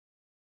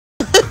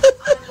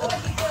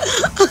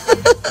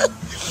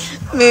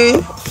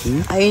Baby,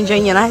 are you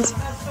enjoying your night?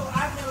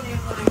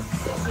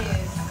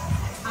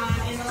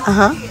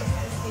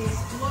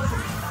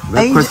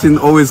 That question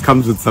always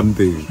comes with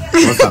something.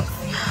 What's up?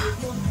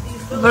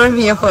 Borrow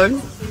me your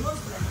phone.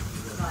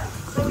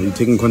 Are you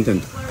taking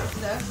content?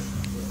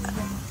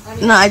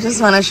 No, I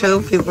just want to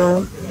show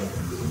people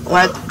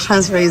what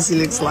transparency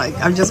looks like.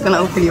 I'm just going to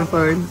open your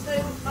phone.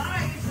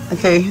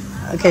 Okay,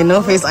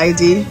 no face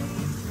ID.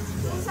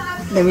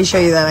 Let me show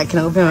you that I can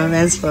open my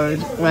man's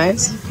phone,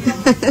 right?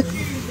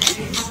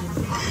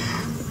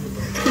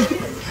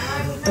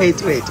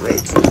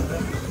 wait.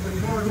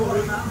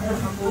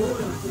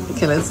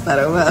 Okay, let's start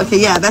over. Okay,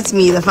 yeah, that's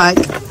me, the fuck.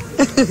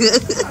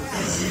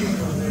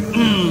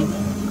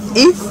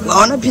 If I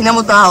want to pin him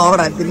with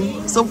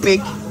the so big.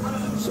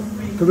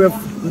 Can we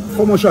have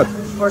 4 more shots?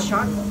 4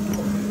 shots?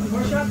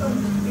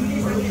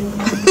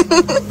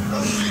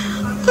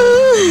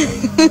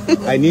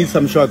 I need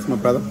some shots, my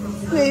brother.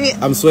 Maybe.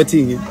 I'm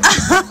sweating.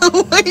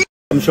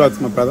 Some shots,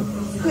 my brother.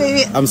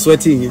 Maybe. I'm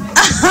sweating.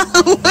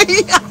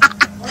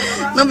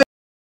 No,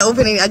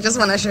 opening. I just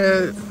want to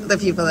show the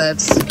people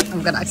that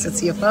I've got access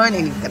to your phone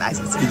and you've got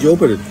access to it. Did you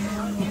open it?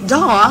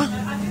 Duh.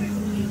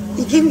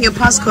 You gave me your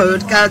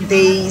passcode, got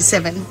day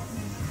 7.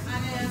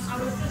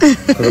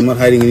 Because I'm not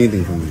hiding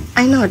anything from you.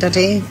 I know,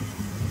 Daddy.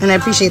 And I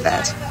appreciate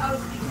that.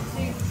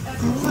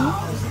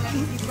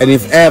 And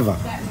if ever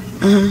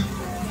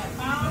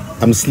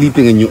I'm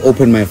sleeping and you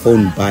open my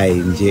phone by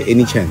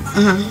any chance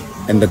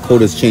and the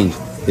code has changed,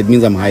 it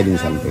means I'm hiding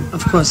something.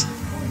 Of course.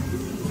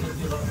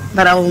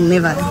 But I will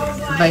never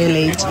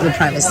violate your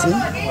privacy.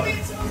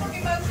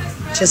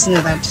 Just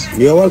know that.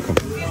 You're welcome.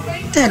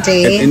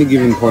 Daddy. At any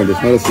given point,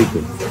 it's not a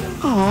secret.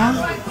 Aww.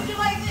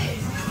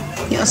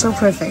 You're so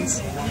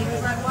perfect.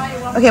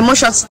 Okay, more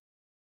shots.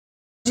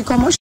 Did you call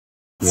more shots?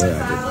 Yeah,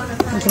 I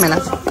did. Thank you, my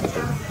love.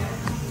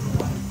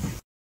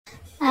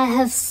 I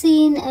have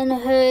seen and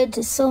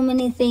heard so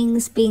many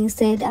things being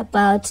said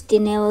about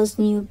Dineo's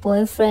new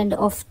boyfriend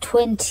of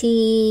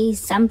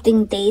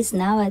 20-something days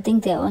now. I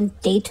think they're on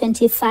day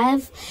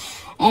 25.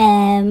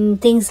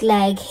 Things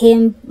like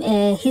him,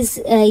 his,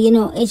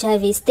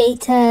 HIV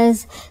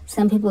status.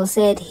 Some people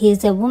said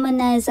he's a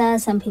womanizer.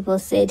 Some people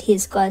said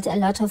he's got a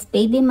lot of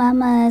baby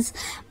mamas.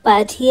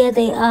 But here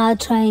they are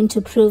trying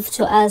to prove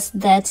to us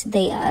that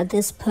they are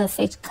this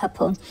perfect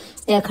couple.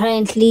 They are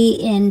currently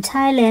in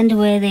Thailand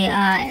where they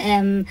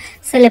are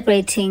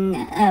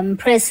celebrating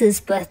Press's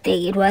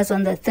birthday. It was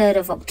on the 3rd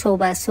of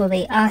October, so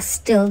they are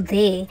still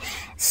there.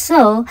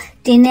 So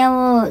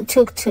Dineo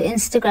took to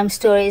Instagram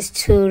stories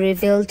to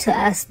reveal to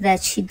us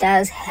that she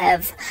does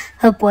have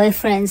her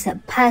boyfriend's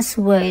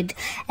password,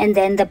 and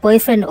then the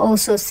boyfriend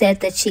also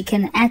said that she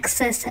can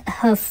access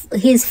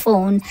his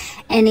phone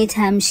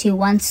anytime she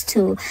wants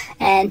to.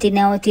 And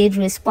Dineo did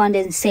respond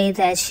and say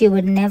that she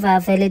would never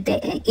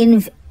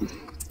validate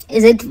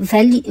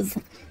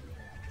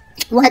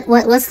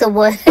what's the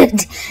word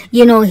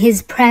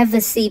his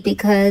privacy,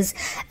 because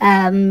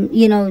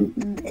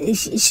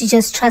she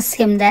just trusts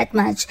him that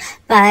much.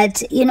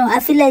 But I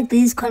feel like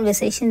these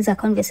conversations are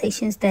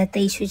conversations that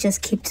they should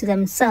just keep to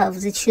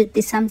themselves. It should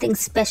be something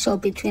special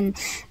between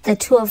the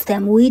two of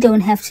them. We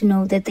don't have to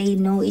know that they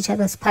know each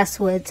other's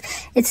passwords.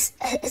 It's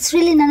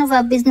really none of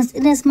our business,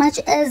 in as much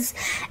as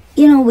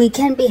we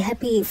can be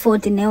happy for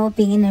Dineo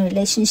being in a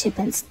relationship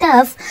and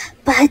stuff,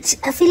 but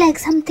I feel like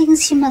some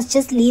things she must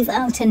just leave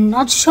out and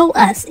not show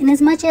us. In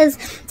as much as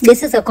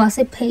this is a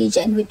gossip page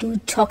and we do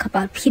talk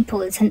about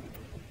people, it's an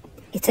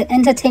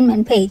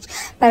entertainment page,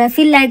 but I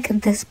feel like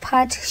this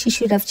part she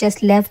should have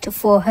just left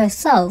for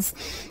herself,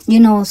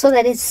 so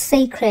that it's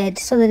sacred,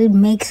 so that it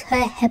makes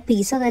her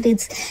happy, so that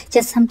it's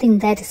just something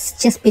that is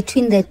just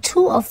between the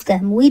two of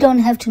them. We don't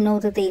have to know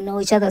that they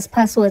know each other's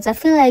passwords. I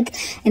feel like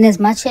in as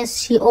much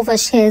as she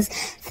overshares,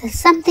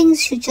 some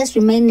things should just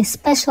remain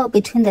special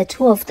between the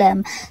two of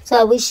them. So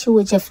I wish she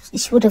would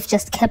have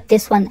just kept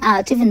this one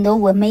out, even though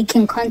we're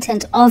making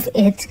content of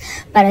it,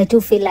 but I do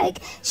feel like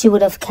she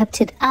would have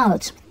kept it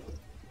out.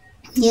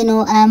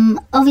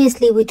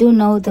 Obviously we do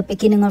know the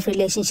beginning of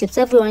relationships.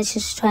 Everyone is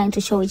just trying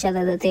to show each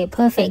other that they're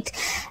perfect.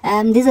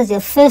 This is the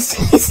first,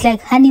 it's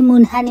like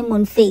honeymoon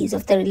phase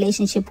of the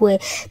relationship, where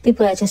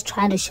people are just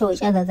trying to show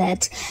each other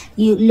that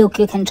you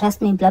can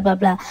trust me, blah blah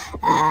blah.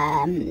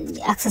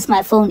 Access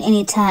my phone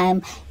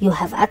anytime, you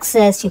have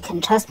access, you can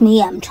trust me,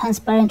 I'm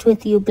transparent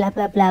with you, blah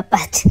blah blah.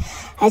 But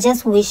I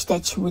just wish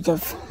that she would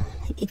have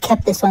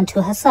kept this one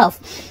to herself.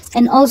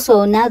 And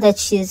also, now that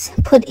she's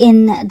put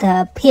in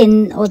the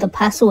PIN or the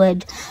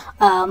password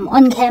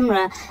on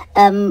camera,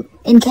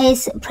 in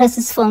case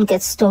Press's phone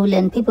gets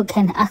stolen, people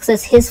can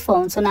access his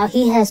phone. So now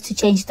he has to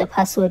change the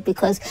password,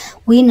 because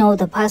we know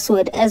the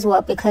password as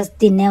well, because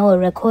Dineo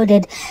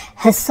recorded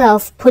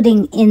herself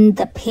putting in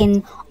the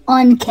PIN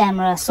on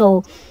camera.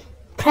 So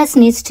Press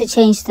needs to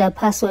change the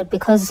password,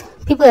 because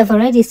people have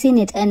already seen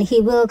it, and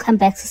he will come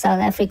back to South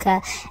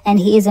Africa, and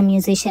he is a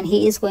musician.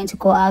 He is going to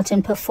go out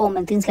and perform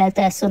and things like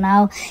that. So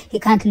now he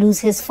can't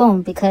lose his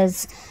phone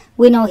because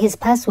we know his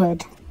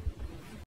password.